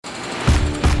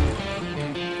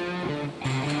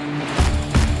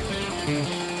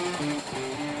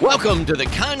Welcome to the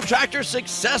Contractor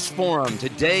Success Forum.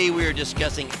 Today we are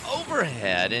discussing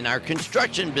overhead in our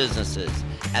construction businesses.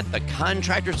 At the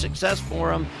Contractor Success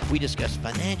Forum, we discuss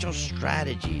financial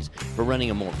strategies for running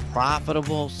a more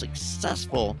profitable,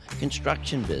 successful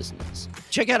construction business.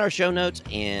 Check out our show notes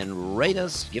and rate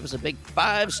us. Give us a big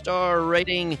 5-star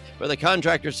rating for the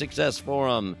Contractor Success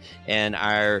Forum. And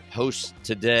our host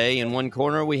today, in one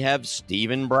corner, we have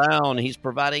Stephen Brown. He's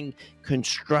providing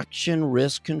construction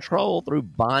risk control through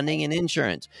bonding and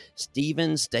insurance.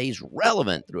 Stephen stays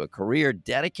relevant through a career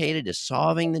dedicated to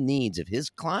solving the needs of his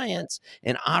clients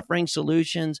and offering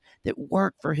solutions that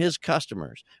work for his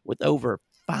customers. With over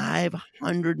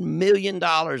 $500 million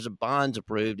of bonds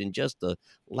approved in just the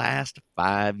last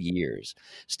 5 years,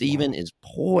 Stephen is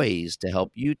poised to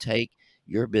help you take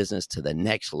your business to the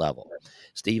next level.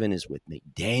 Stephen is with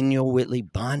McDaniel Whitley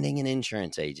Bonding and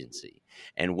Insurance Agency.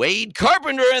 And Wade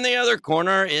Carpenter in the other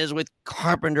corner is with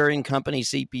Carpenter and Company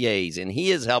CPAs, and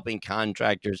he is helping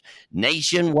contractors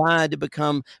nationwide to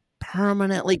become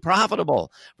permanently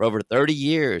profitable for over 30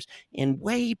 years. And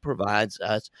Wade provides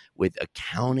us with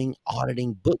accounting,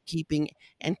 auditing, bookkeeping,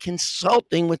 and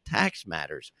consulting with tax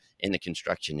matters in the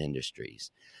construction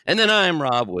industries. And then I'm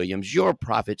Rob Williams, your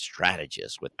profit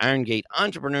strategist with IronGate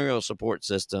Entrepreneurial Support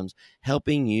Systems,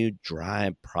 helping you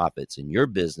drive profits in your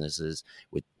businesses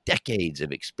with decades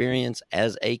of experience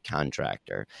as a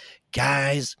contractor.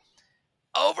 Guys,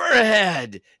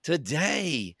 overhead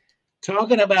today.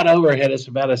 Talking about overhead is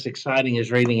about as exciting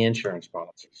as reading insurance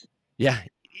policies. Yeah,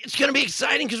 it's going to be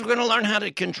exciting because we're going to learn how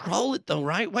to control it, though,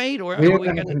 right, Wade? Or we're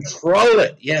going to control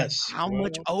it, yes. How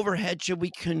much overhead should we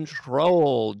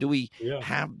control? Do we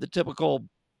have the typical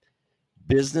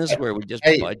business where we just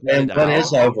budget and it what out?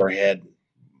 is overhead?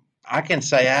 I can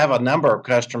say I have a number of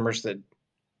customers that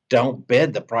don't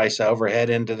bid the price of overhead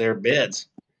into their bids.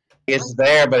 It's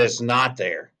there, but it's not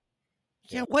there.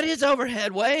 Yeah, what is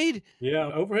overhead, Wade?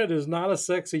 Yeah, overhead is not a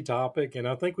sexy topic, and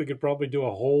I think we could probably do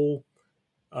a whole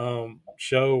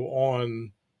show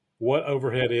on what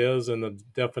overhead is and the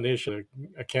definition,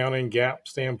 accounting GAAP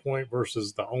standpoint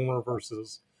versus the owner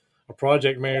versus a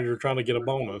project manager trying to get a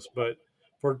bonus. But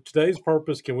for today's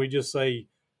purpose, can we just say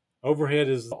overhead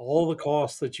is all the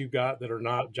costs that you got that are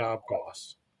not job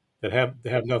costs, that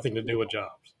have nothing to do with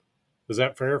jobs? Is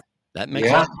that fair? That makes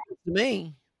sense to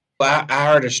me. I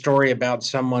heard a story about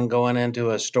someone going into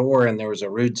a store and there was a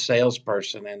rude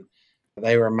salesperson and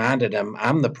they reminded him,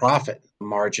 I'm the profit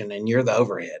margin and you're the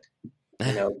overhead.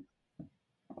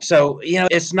 So,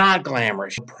 it's not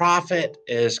glamorous. Profit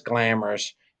is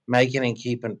glamorous. Making and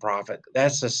keeping profit,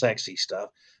 that's the sexy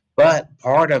stuff. But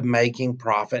part of making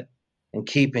profit and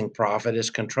keeping profit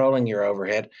is controlling your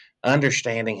overhead,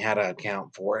 understanding how to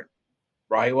account for it.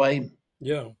 Right, Wade?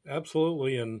 Yeah,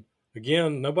 absolutely. And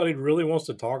again, nobody really wants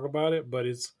to talk about it, but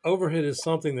overhead is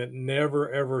something that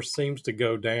never, ever seems to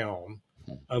go down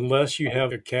unless you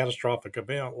have a catastrophic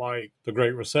event like the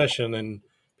Great Recession and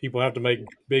people have to make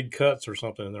big cuts or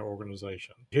something in their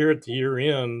organization. Here at the year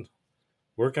end,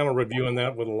 we're kind of reviewing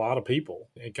that with a lot of people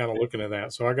and kind of looking at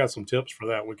that. So I got some tips for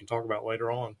that we can talk about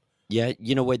later on. Yeah,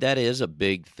 Wade, that is a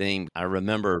big thing. I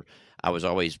remember I was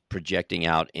always projecting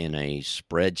out in a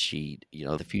spreadsheet,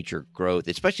 the future growth,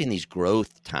 especially in these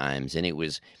growth times. And it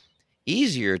was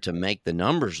easier to make the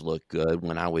numbers look good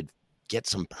when I would get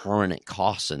some permanent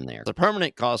costs in there. The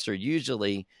permanent costs are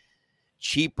usually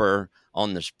cheaper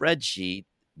on the spreadsheet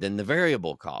than the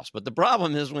variable costs. But the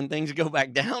problem is when things go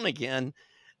back down again,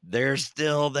 they're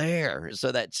still there.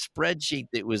 So that spreadsheet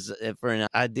that was for an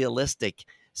idealistic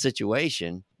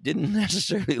situation didn't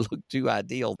necessarily look too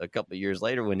ideal a couple of years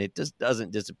later when it just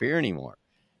doesn't disappear anymore.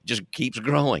 It just keeps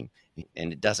growing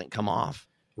and it doesn't come off.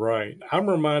 Right. I'm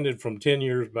reminded from 10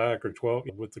 years back or 12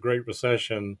 with the Great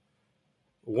Recession,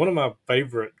 one of my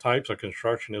favorite types of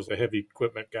construction is the heavy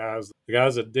equipment guys, the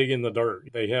guys that dig in the dirt.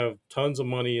 They have tons of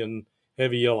money in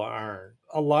heavy yellow iron.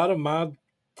 A lot of my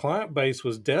client base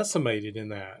was decimated in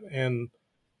that. And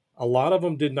a lot of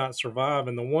them did not survive.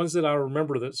 And the ones that I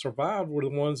remember that survived were the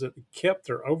ones that kept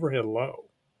their overhead low.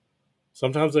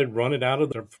 Sometimes they'd run it out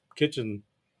of their kitchen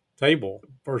table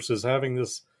versus having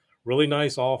this really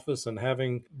nice office and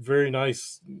having very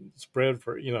nice spread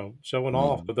for, showing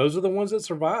off. But those are the ones that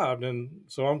survived. And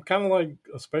so I'm kind of like,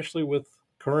 especially with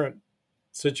current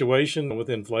situation with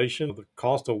inflation, the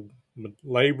cost of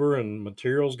labor and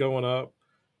materials going up,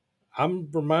 I'm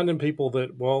reminding people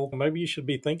that, well, maybe you should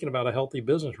be thinking about a healthy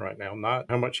business right now, not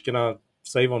how much can I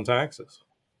save on taxes.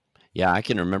 Yeah, I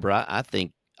can remember. I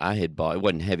think I had bought, it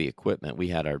wasn't heavy equipment. We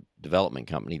had our development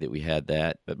company that we had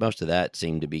that, but most of that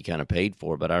seemed to be kind of paid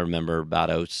for. But I remember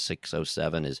about 06,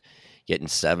 07 is getting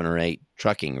 7 or 8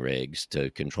 trucking rigs to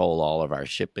control all of our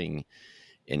shipping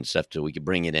and stuff so we could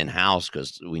bring it in house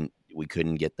because we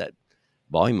couldn't get that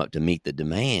volume up to meet the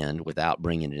demand without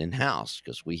bringing it in house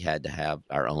because we had to have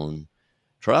our own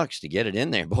trucks to get it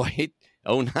in there. Boy,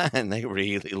 '09, they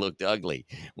really looked ugly.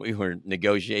 We were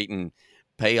negotiating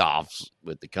payoffs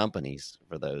with the companies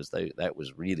for those. That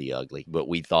was really ugly. But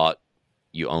we thought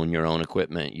you own your own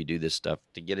equipment. You do this stuff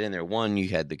to get in there. One, you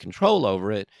had the control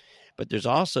over it. But there's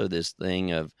also this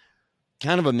thing of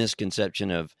kind of a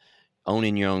misconception of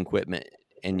owning your own equipment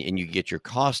and you get your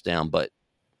costs down. But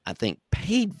I think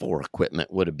paid for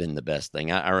equipment would have been the best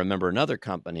thing. I remember another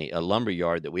company, a lumber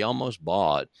yard that we almost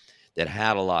bought that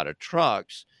had a lot of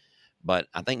trucks, but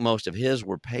I think most of his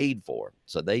were paid for.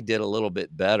 So they did a little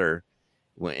bit better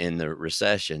in the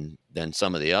recession than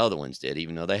some of the other ones did,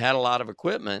 even though they had a lot of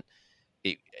equipment.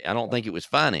 I don't think it was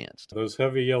financed. Those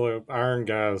heavy yellow iron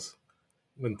guys,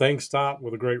 when things stopped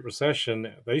with the Great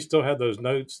Recession, they still had those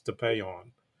notes to pay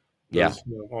on. Yeah.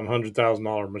 On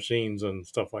 $100,000 machines and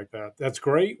stuff like that. That's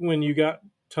great when you got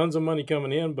tons of money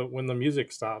coming in, but when the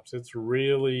music stops, it's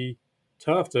really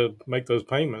tough to make those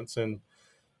payments. And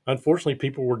unfortunately,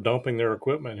 people were dumping their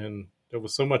equipment, and there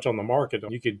was so much on the market.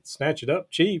 You could snatch it up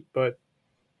cheap, but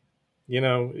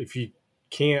if you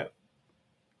can't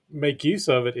make use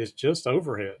of it, it's just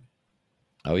overhead.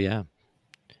 Oh yeah.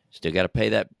 Still got to pay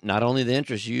that. Not only the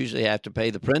interest, you usually have to pay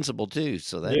the principal too.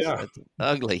 So that's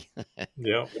ugly.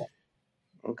 Yeah.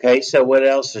 Okay, so what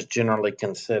else is generally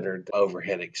considered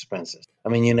overhead expenses? I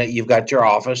mean, you've got your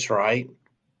office, right?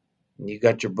 You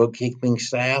got your bookkeeping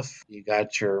staff. You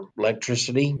got your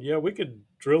electricity. Yeah, we could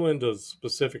drill into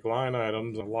specific line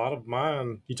items. A lot of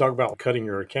mine, you talk about cutting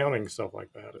your accounting, stuff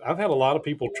like that. I've had a lot of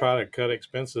people try to cut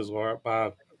expenses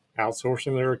by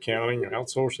outsourcing their accounting,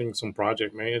 outsourcing some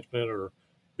project management or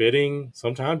bidding.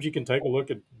 Sometimes you can take a look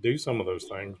at do some of those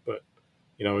things, but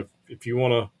if you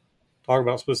want to talk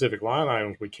about specific line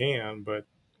items, we can. But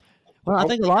well, I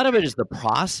think a lot of it is the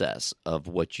process of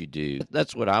what you do.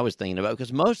 That's what I was thinking about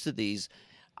because most of these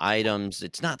items,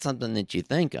 it's not something that you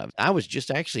think of. I was just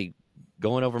actually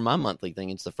going over my monthly thing.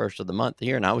 It's the first of the month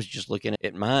here, and I was just looking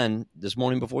at mine this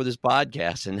morning before this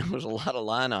podcast, and there was a lot of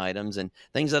line items and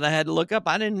things that I had to look up.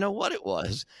 I didn't know what it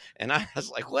was, and I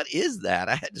was like, what is that?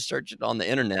 I had to search it on the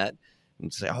internet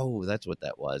and say, oh, that's what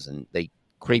that was. And they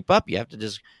creep up. You have to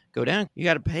just go down. You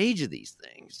got a page of these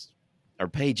things or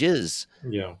pages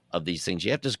of these things.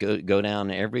 You have to go down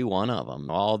every one of them,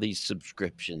 all these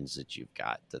subscriptions that you've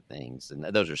got to things. And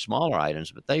those are smaller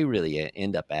items, but they really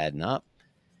end up adding up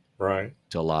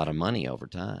to a lot of money over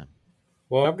time.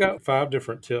 Well, I've got 5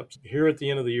 different tips. Here at the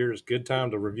end of the year is a good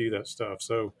time to review that stuff.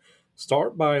 So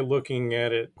start by looking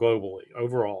at it globally,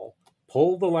 overall.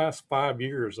 Pull the last 5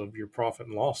 years of your profit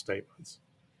and loss statements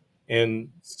and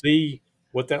see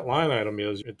what that line item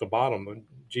is at the bottom, the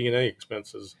G&A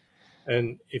expenses.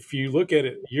 And if you look at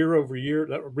it year over year,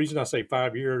 the reason I say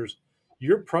 5 years,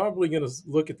 you're probably going to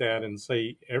look at that and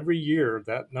say every year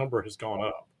that number has gone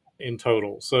up in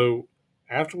total. So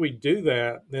after we do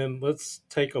that, then let's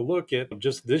take a look at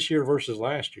just this year versus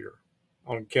last year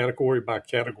on category by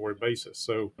category basis.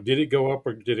 So did it go up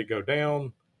or did it go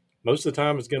down? Most of the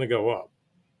time it's going to go up.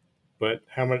 But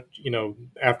how much,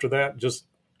 after that, just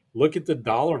look at the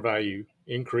dollar value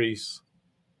increase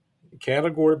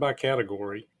category by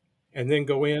category, and then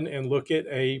go in and look at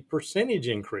a percentage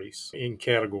increase in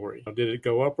category. Did it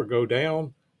go up or go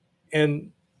down?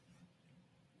 And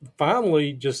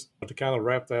finally, just to kind of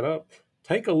wrap that up,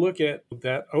 take a look at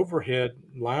that overhead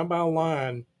line by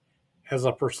line as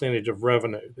a percentage of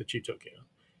revenue that you took in.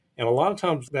 And a lot of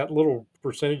times that little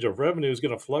percentage of revenue is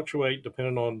going to fluctuate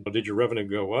depending on did your revenue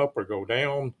go up or go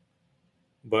down.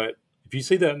 But if you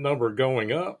see that number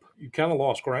going up, you kind of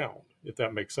lost ground, if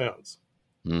that makes sense.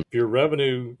 If your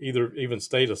revenue even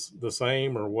stayed the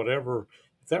same or whatever,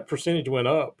 if that percentage went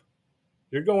up,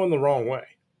 you're going the wrong way.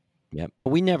 Yep.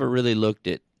 We never really looked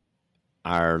at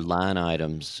our line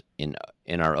items in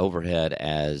our overhead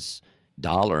as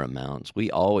dollar amounts. We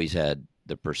always had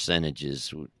the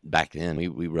percentages. Back then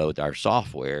we wrote our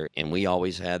software and we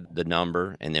always had the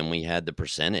number and then we had the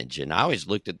percentage. And I always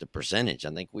looked at the percentage.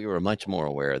 I think we were much more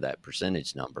aware of that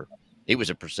percentage number. It was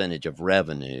a percentage of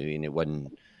revenue and it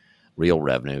wasn't real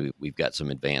revenue. We've got some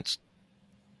advanced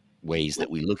ways that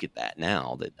we look at that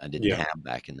now that I didn't have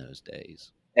back in those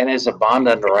days. And as a bond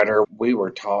underwriter, we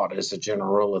were taught as a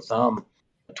general rule of thumb,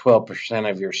 12%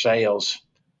 of your sales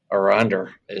or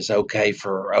under is okay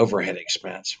for overhead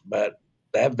expense. But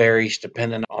that varies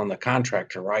depending on the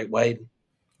contractor, right, Wade?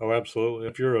 Oh, absolutely.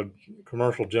 If you're a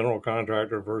commercial general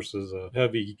contractor versus a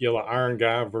heavy yellow iron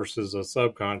guy versus a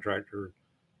subcontractor,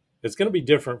 it's going to be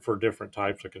different for different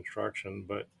types of construction.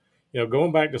 But,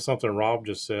 going back to something Rob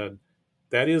just said,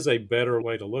 that is a better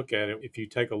way to look at it. If you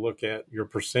take a look at your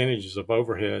percentages of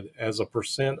overhead as a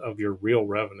percent of your real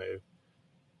revenue,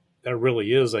 that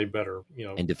really is a better,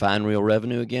 And define real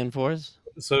revenue again for us.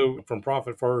 So from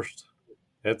Profit First,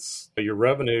 it's your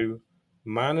revenue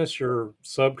minus your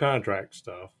subcontract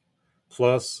stuff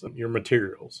plus your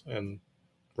materials. And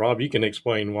Rob, you can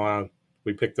explain why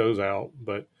we picked those out.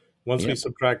 But once we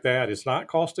subtract that, it's not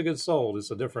cost of goods sold. It's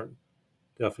a different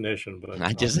definition. But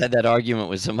I just had that argument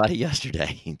with somebody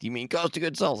yesterday. Do you mean cost of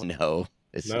goods sold? No,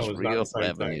 it's real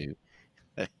revenue.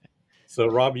 So,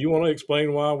 Rob, you want to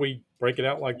explain why we break it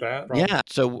out like that? Rob? Yeah.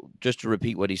 So just to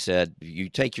repeat what he said, you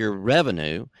take your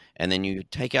revenue and then you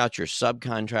take out your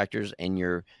subcontractors and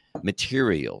your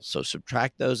materials. So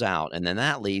subtract those out, and then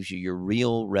that leaves you your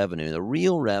real revenue. The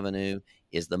real revenue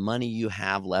is the money you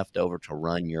have left over to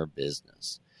run your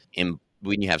business. And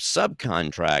when you have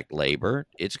subcontract labor,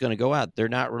 it's going to go out. They're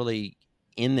not really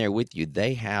in there with you.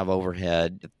 They have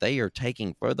overhead that they are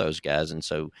taking for those guys. And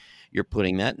so you're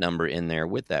putting that number in there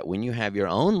with that. When you have your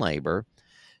own labor,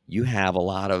 you have a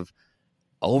lot of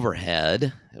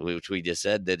overhead, which we just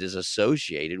said, that is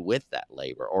associated with that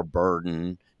labor or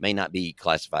burden. May not be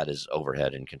classified as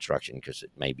overhead in construction because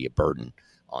it may be a burden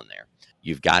on there.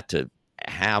 You've got to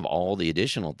have all the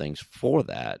additional things for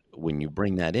that when you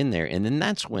bring that in there. And then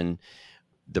that's when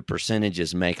the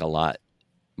percentages make a lot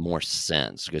more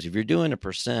sense, because if you're doing a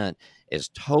percent as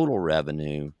total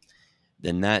revenue,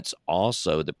 then that's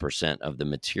also the percent of the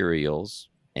materials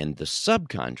and the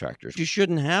subcontractors. You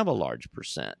shouldn't have a large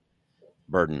percent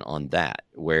burden on that,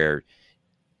 where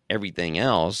everything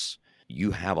else,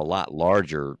 you have a lot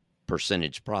larger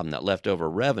percentage problem. That leftover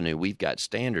revenue, we've got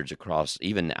standards across,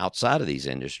 even outside of these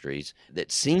industries,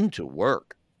 that seem to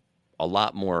work a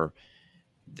lot more.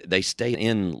 They stay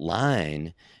in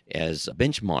line as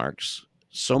benchmarks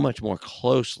so much more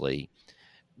closely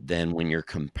than when you're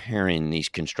comparing these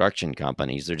construction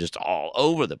companies. They're just all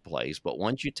over the place. But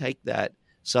once you take that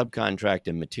subcontract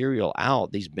and material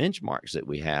out, these benchmarks that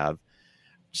we have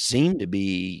seem to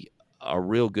be a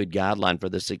real good guideline for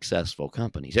the successful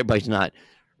companies. Everybody's not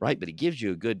right, but it gives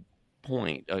you a good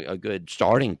point, a good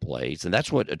starting place. And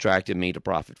that's what attracted me to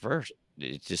Profit First.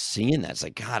 It's just seeing that. It's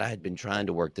like, God, I had been trying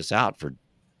to work this out for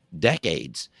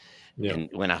decades. Yeah. And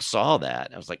when I saw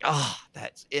that, I was like, oh,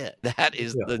 that's it. That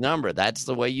is the number. That's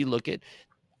the way you look at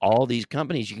all these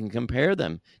companies. You can compare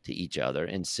them to each other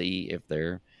and see if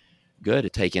they're good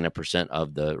at taking a percent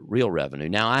of the real revenue.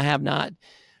 Now, I have not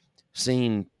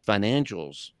seen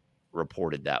financials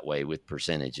reported that way with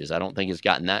percentages. I don't think it's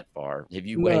gotten that far. Have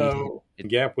you weighed?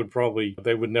 Gap would probably,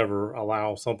 they would never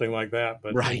allow something like that.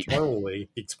 But internally,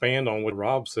 expand on what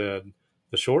Rob said.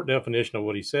 The short definition of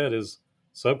what he said is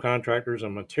subcontractors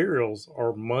and materials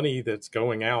are money that's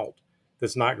going out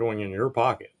that's not going in your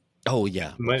pocket. Oh,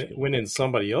 yeah. Went in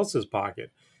somebody else's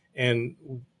pocket. And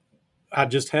I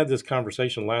just had this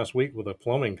conversation last week with a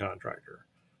plumbing contractor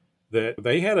that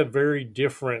they had a very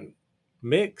different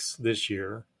mix this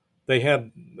year. They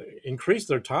had increased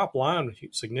their top line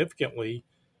significantly,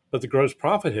 but the gross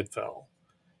profit had fell.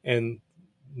 And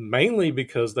mainly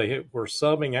because they were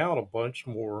subbing out a bunch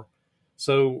more.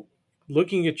 So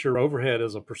looking at your overhead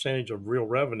as a percentage of real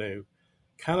revenue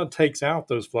kind of takes out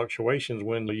those fluctuations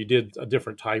when you did a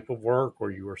different type of work,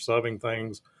 or you were subbing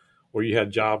things, or you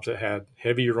had jobs that had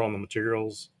heavier on the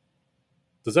materials.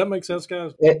 Does that make sense,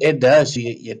 guys? It does.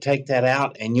 You take that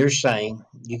out, and you're saying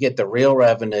you get the real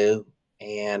revenue,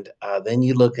 and then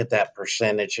you look at that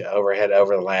percentage of overhead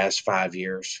over the last 5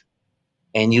 years,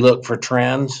 and you look for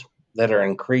trends that are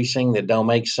increasing that don't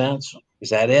make sense. Is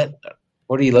that it?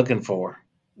 What are you looking for?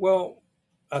 Well,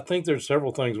 I think there's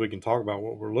several things we can talk about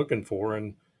what we're looking for.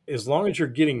 And as long as you're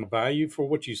getting value for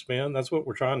what you spend, that's what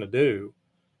we're trying to do.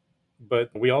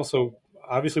 But we also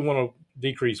obviously want to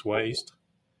decrease waste.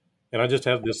 And I just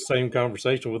had this same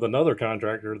conversation with another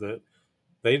contractor that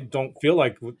they don't feel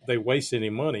like they waste any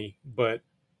money, but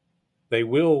they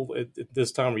will at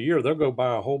this time of year. They'll go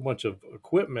buy a whole bunch of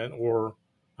equipment or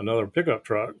another pickup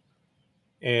truck,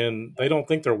 and they don't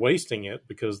think they're wasting it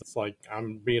because it's like,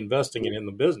 I'm reinvesting it in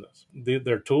the business.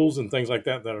 Their tools and things like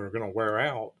that are going to wear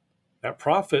out. That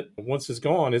profit, once it's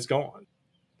gone, it's gone.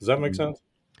 Does that make sense?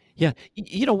 Yeah.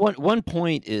 You know, one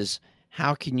point is,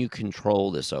 how can you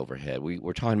control this overhead?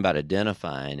 We're talking about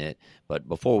identifying it, but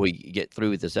before we get through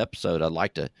with this episode, I'd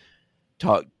like to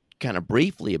talk kind of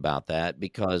briefly about that,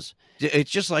 because it's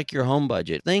just like your home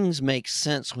budget. Things make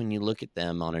sense when you look at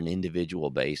them on an individual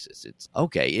basis. It's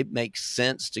okay. It makes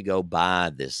sense to go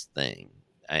buy this thing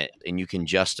and you can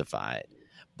justify it.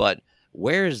 But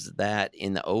where is that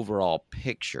in the overall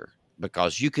picture?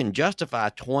 Because you can justify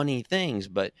 20 things,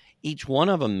 but each one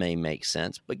of them may make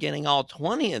sense. But getting all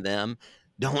 20 of them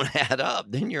don't add up.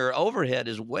 Then your overhead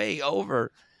is way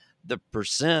over the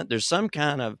percent. There's some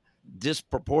kind of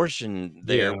disproportion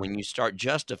there Yeah. when you start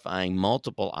justifying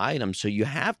multiple items. So you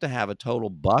have to have a total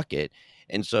bucket.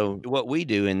 And so what we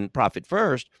do in Profit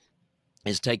First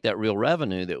is take that real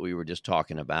revenue that we were just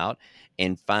talking about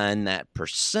and find that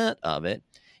percent of it.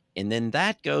 And then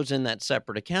that goes in that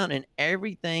separate account, and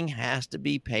everything has to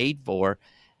be paid for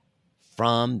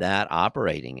from that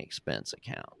operating expense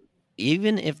account.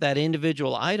 Even if that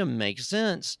individual item makes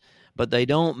sense, but they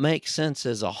don't make sense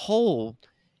as a whole,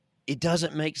 it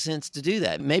doesn't make sense to do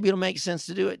that. Maybe it'll make sense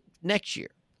to do it next year,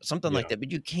 something like Yeah. that.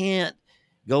 But you can't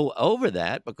go over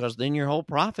that because then your whole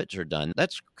profits are done.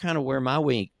 That's kind of where my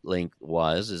weak link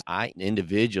was, is I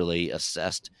individually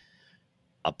assessed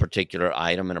a particular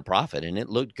item and a profit, and it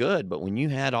looked good. But when you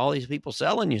had all these people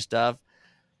selling you stuff,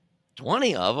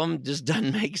 20 of them just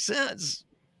doesn't make sense.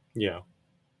 Yeah.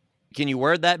 Can you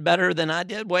word that better than I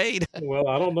did, Wade? Well,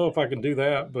 I don't know if I can do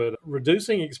that, but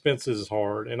reducing expenses is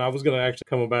hard. And I was going to actually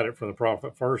come about it from the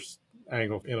Profit First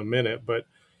angle in a minute. But,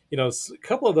 a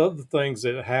couple of the other things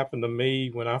that happened to me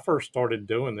when I first started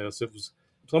doing this, it was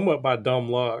somewhat by dumb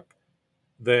luck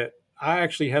that I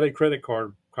actually had a credit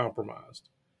card compromised.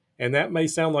 And that may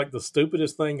sound like the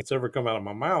stupidest thing that's ever come out of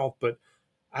my mouth, but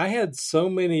I had so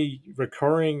many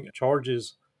recurring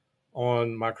charges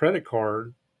on my credit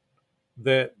card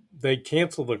that they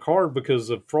canceled the card because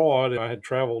of fraud. I had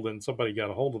traveled and somebody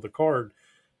got a hold of the card,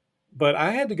 but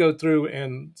I had to go through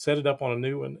and set it up on a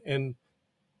new one. And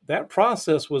that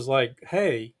process was like,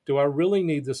 hey, do I really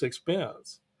need this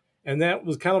expense? And that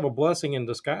was kind of a blessing in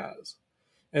disguise.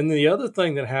 And the other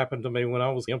thing that happened to me when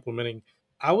I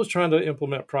was trying to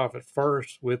implement Profit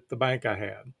First with the bank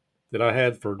that I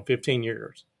had for 15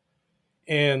 years.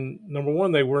 And number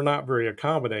one, they were not very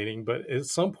accommodating, but at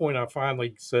some point I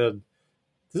finally said,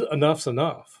 enough's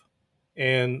enough.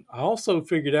 And I also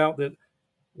figured out that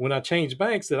when I changed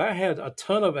banks that I had a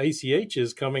ton of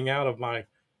ACHs coming out of my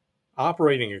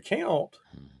operating account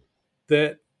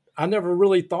that I never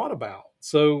really thought about.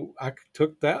 So I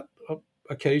took that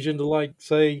occasion to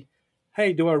say,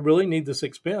 hey, do I really need this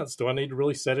expense? Do I need to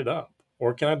really set it up?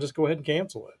 Or can I just go ahead and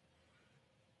cancel it?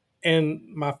 And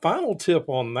my final tip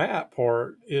on that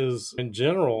part is, in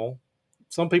general,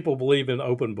 some people believe in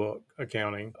open book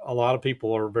accounting. A lot of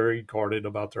people are very guarded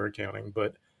about their accounting.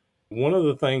 But one of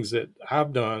the things that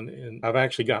I've done, and I've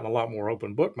actually gotten a lot more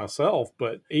open book myself,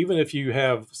 but even if you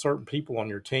have certain people on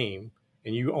your team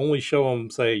and you only show them,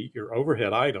 say, your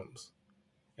overhead items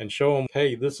and show them,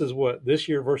 hey, this is what this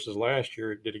year versus last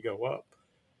year, did it go up?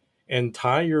 And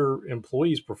tie your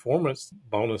employees' performance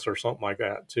bonus or something like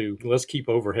that to, let's keep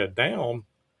overhead down.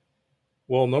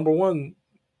 Well, number one,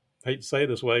 I hate to say it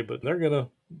this way, but they're going to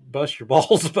bust your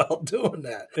balls about doing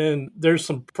that. And there's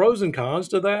some pros and cons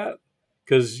to that,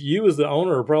 because you as the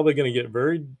owner are probably going to get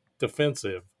very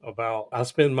defensive about, I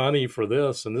spend money for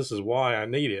this and this is why I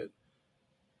need it.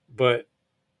 But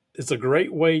it's a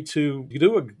great way to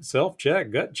do a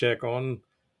self-check, gut check on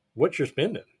what you're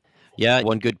spending. Yeah,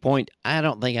 one good point. I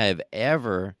don't think I have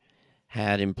ever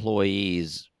had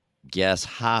employees guess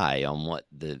high on what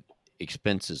the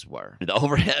expenses were, the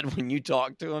overhead, when you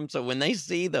talk to them. So when they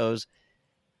see those,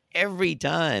 every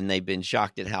time they've been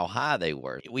shocked at how high they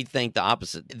were. We think the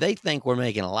opposite. They think we're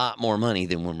making a lot more money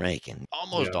than we're making,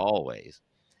 almost always.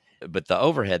 But the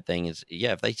overhead thing is,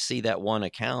 if they see that one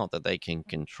account that they can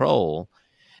control,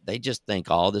 they just think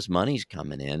all this money's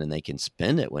coming in and they can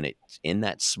spend it when it's in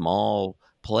that small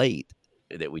plate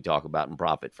that we talk about in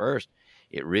Profit First.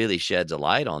 It really sheds a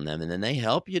light on them, and then they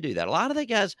help you do that. A lot of the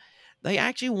guys, they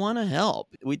actually want to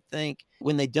help. We think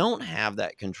when they don't have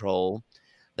that control,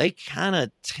 they kind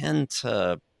of tend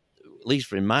to, at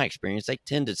least in my experience, they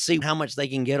tend to see how much they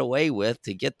can get away with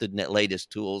to get the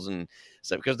latest tools and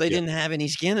stuff, because they didn't have any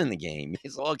skin in the game.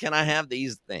 It's, well, can I have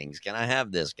these things? Can I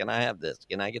have this? Can I have this?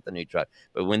 Can I get the new truck?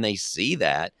 But when they see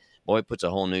that, boy, it puts a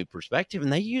whole new perspective,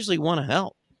 and they usually want to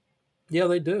help. Yeah,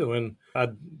 they do. And I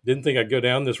didn't think I'd go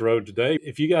down this road today.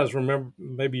 If you guys remember,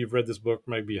 maybe you've read this book,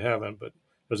 maybe you haven't, but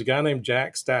there's a guy named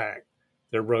Jack Stack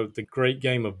that wrote The Great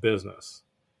Game of Business.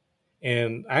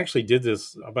 And I actually did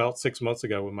this about 6 months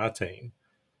ago with my team.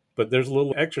 But there's a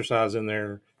little exercise in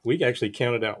there. We actually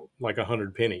counted out like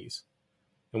 100 pennies.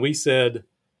 And we said,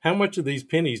 how much of these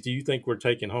pennies do you think we're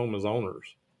taking home as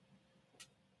owners?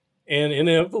 And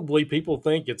inevitably, people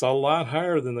think it's a lot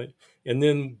higher than that. And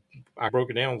then I broke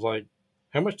it down. I was like,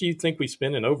 how much do you think we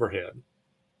spend in overhead?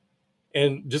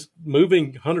 And just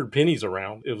moving 100 pennies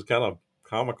around, it was kind of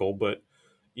comical, but,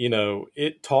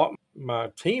 it taught my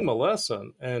team a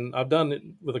lesson. And I've done it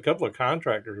with a couple of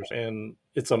contractors, and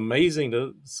it's amazing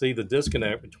to see the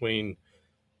disconnect between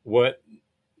what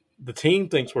the team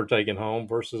thinks we're taking home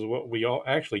versus what we all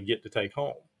actually get to take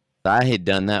home. I had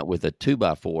done that with a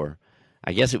 2x4.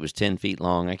 I guess it was 10 feet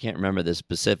long. I can't remember the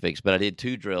specifics, but I did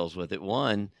 2 drills with it.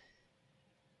 One,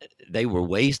 they were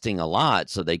wasting a lot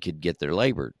so they could get their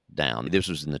labor down. This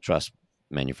was in the truss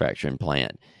manufacturing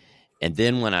plant. And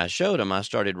then when I showed them, I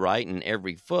started writing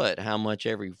every foot, how much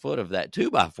every foot of that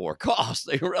 2x4 cost.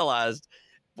 They realized,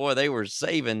 boy, they were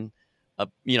saving a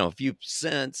few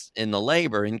cents in the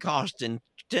labor and costing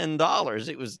 $10.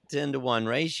 It was 10-to-1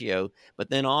 ratio. But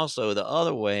then also the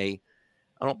other way,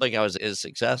 I don't think I was as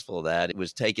successful at that. It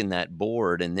was taking that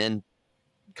board and then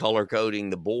color coding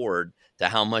the board to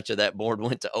how much of that board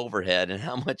went to overhead and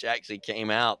how much actually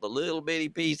came out. The little bitty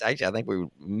piece. Actually, I think we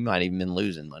might even been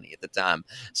losing money at the time.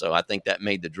 So I think that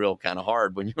made the drill kind of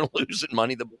hard when you're losing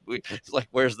money. It's like,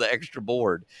 where's the extra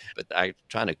board? But I'm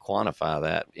trying to quantify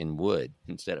that in wood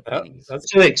instead of pennies. That's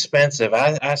too expensive.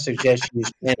 I suggest you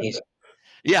use pennies.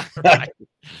 Yeah, right.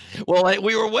 Well,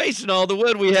 we were wasting all the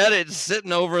wood. We had it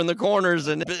sitting over in the corners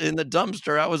and in the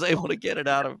dumpster. I was able to get it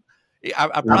out of.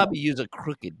 I probably use a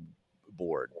crooked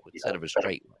board instead of a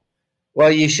straight one.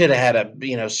 Well, you should have had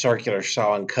a circular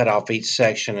saw and cut off each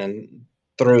section and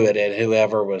threw it at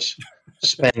whoever was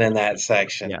spinning that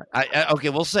section. Yeah. Okay.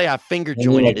 We'll say I finger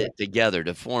jointed it together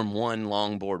to form one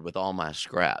long board with all my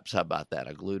scraps. How about that?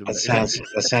 I glued them. That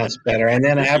sounds better. And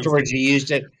then afterwards, you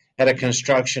used it at a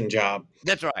construction job.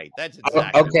 That's right. That's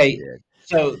exactly okay. What I did.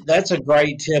 So that's a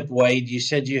great tip, Wade. You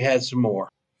said you had some more.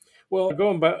 Well,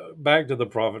 going back to the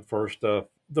profit first stuff,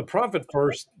 the profit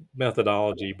first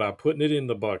methodology, by putting it in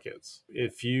the buckets,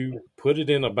 if you put it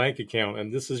in a bank account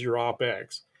and this is your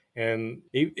OPEX, and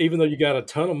even though you got a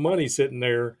ton of money sitting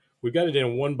there, we got it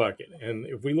in one bucket. And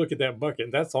if we look at that bucket,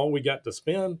 that's all we got to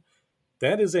spend.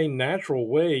 That is a natural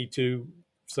way to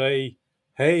say,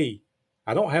 hey,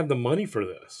 I don't have the money for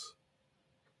this.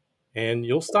 And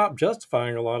you'll stop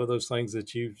justifying a lot of those things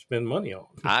that you spend money on.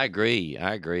 I agree.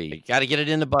 You got to get it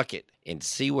in the bucket and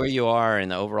see where you are in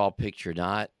the overall picture.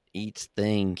 Not each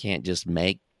thing can't just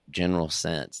make general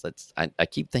sense. I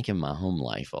keep thinking my home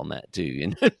life on that too.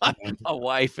 And my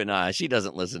wife and I, she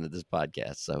doesn't listen to this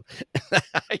podcast, so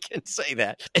I can say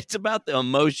that. It's about the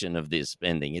emotion of this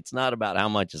spending. It's not about how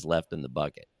much is left in the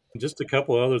bucket. Just a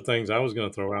couple of other things I was going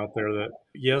to throw out there that,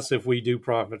 yes, if we do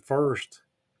profit first,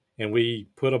 and we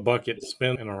put a bucket to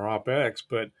spend in our OPEX,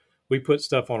 but we put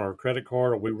stuff on our credit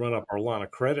card or we run up our line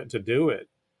of credit to do it,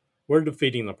 we're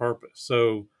defeating the purpose.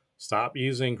 So stop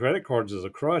using credit cards as a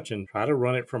crutch and try to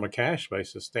run it from a cash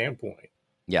basis standpoint.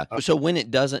 Yeah. So when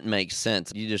it doesn't make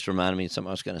sense, you just reminded me of something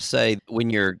I was going to say. When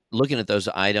you're looking at those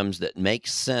items that make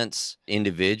sense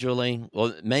individually,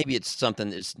 well, maybe it's something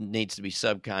that needs to be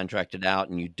subcontracted out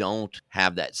and you don't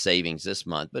have that savings this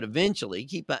month. But eventually,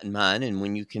 keep that in mind. And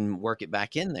when you can work it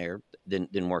back in there, then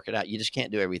work it out. You just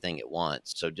can't do everything at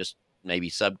once. So just maybe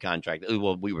subcontract.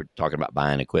 Well, we were talking about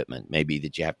buying equipment. Maybe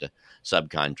that you have to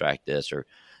subcontract this or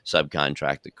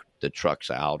subcontract the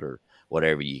trucks out or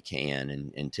whatever you can,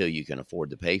 and until you can afford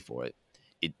to pay for it.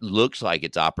 It looks like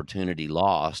it's opportunity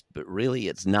lost, but really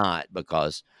it's not,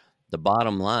 because the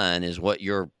bottom line is what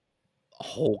your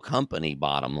whole company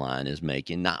bottom line is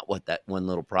making, not what that one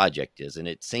little project is. And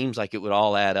it seems like it would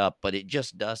all add up, but it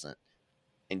just doesn't.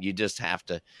 And you just have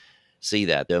to see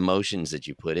that the emotions that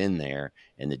you put in there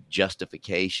and the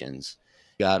justifications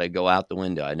got to go out the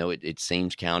window. I know it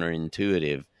seems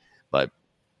counterintuitive, but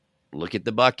look at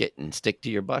the bucket and stick to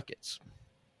your buckets.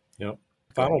 Yep.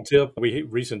 Final tip. We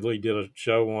recently did a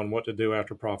show on what to do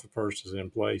after profit first is in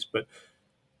place. But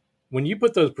when you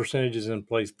put those percentages in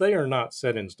place, they are not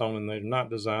set in stone and they're not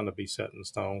designed to be set in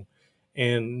stone.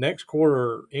 And next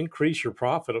quarter, increase your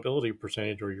profitability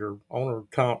percentage or your owner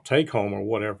comp take home or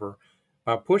whatever.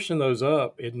 By pushing those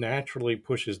up, it naturally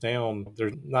pushes down.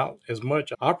 There's not as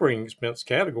much operating expense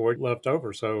category left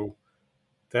over. So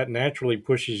that naturally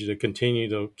pushes you to continue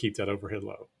to keep that overhead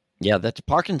low. Yeah, that's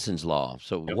Parkinson's law.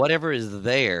 So whatever is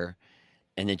there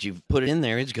and that you've put in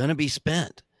there, it's going to be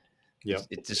spent. Yep.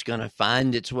 It's just going to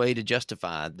find its way to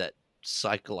justify that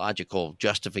psychological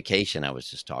justification I was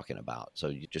just talking about. So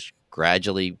you just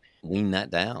gradually wean that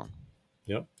down.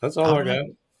 Yep. That's all I got.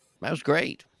 That was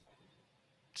great.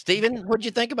 Stephen, what'd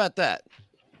you think about that?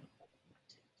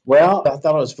 Well, I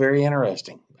thought it was very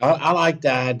interesting. I like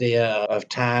the idea of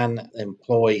tying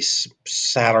employees'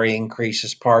 salary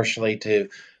increases partially to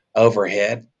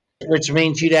overhead, which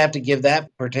means you'd have to give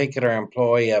that particular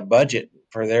employee a budget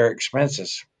for their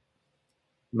expenses.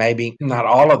 Maybe not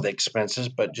all of the expenses,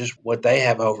 but just what they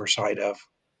have oversight of.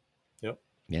 Yep.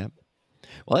 Yep.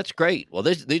 Well, that's great. Well,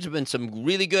 these have been some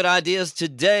really good ideas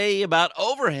today about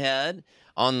overhead.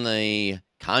 on the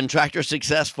Contractor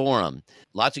Success Forum.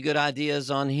 Lots of good ideas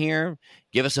on here.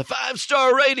 Give us a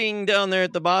 5-star rating down there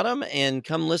at the bottom and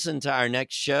come listen to our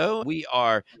next show. We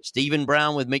are Stephen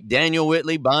Brown with McDaniel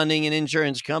Whitley Bonding and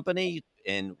Insurance Company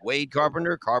and Wade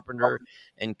Carpenter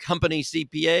and Company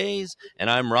CPAs. And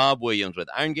I'm Rob Williams with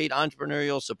Irongate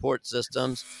Entrepreneurial Support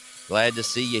Systems. Glad to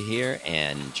see you here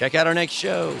and check out our next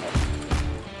show.